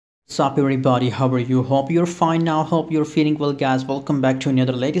What's up everybody, how are you? Hope you're fine now, hope you're feeling well guys. Welcome back to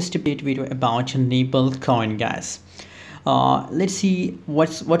another latest update video about Nebl coin guys. Let's see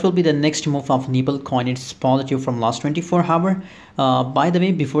what will be the next move of Nebl coin. It's positive from last 24 hours. By the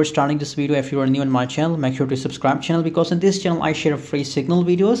way, before starting this video, if you are new on my channel, make sure to subscribe channel, because in this channel I share free signal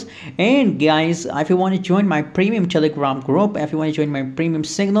videos. And guys, if you want to join my premium telegram group, if you want to join my premium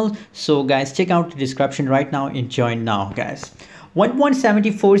signal, so guys, check out the description right now and join now guys.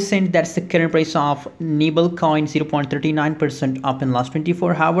 1.74 cent, that's the current price of Nebl coin, 0.39% up in last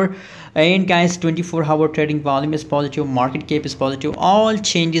 24 hours. And guys, 24-hour trading volume is positive, market cap is positive, all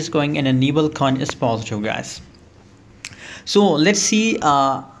changes going in a Nebl coin is positive guys. So let's see,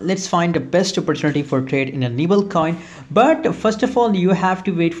 let's find the best opportunity for trade in a Nebl coin. But first of all, you have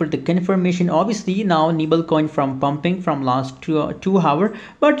to wait for the confirmation. Obviously now Nebl coin from pumping from last two hours,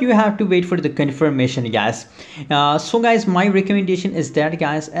 but you have to wait for the confirmation guys. So guys, my recommendation is that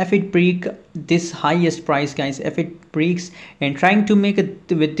guys, if it break this highest price guys, if it breaks and trying to make it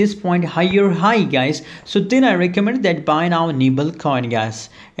with this point higher high guys, so then I recommend that buy now Nebl coin guys,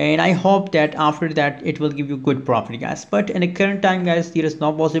 and I hope that after that it will give you good profit guys. But in the current time guys, there is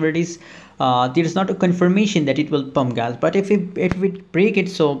no possibilities, there is not a confirmation that it will pump guys. But if it break it,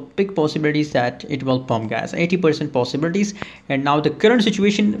 so big possibilities that it will pump guys, 80% possibilities. And now the current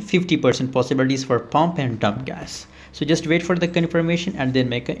situation, 50% possibilities for pump and dump guys. So just wait for the confirmation and then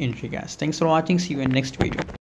make an entry guys. Thanks for watching, see you in next video.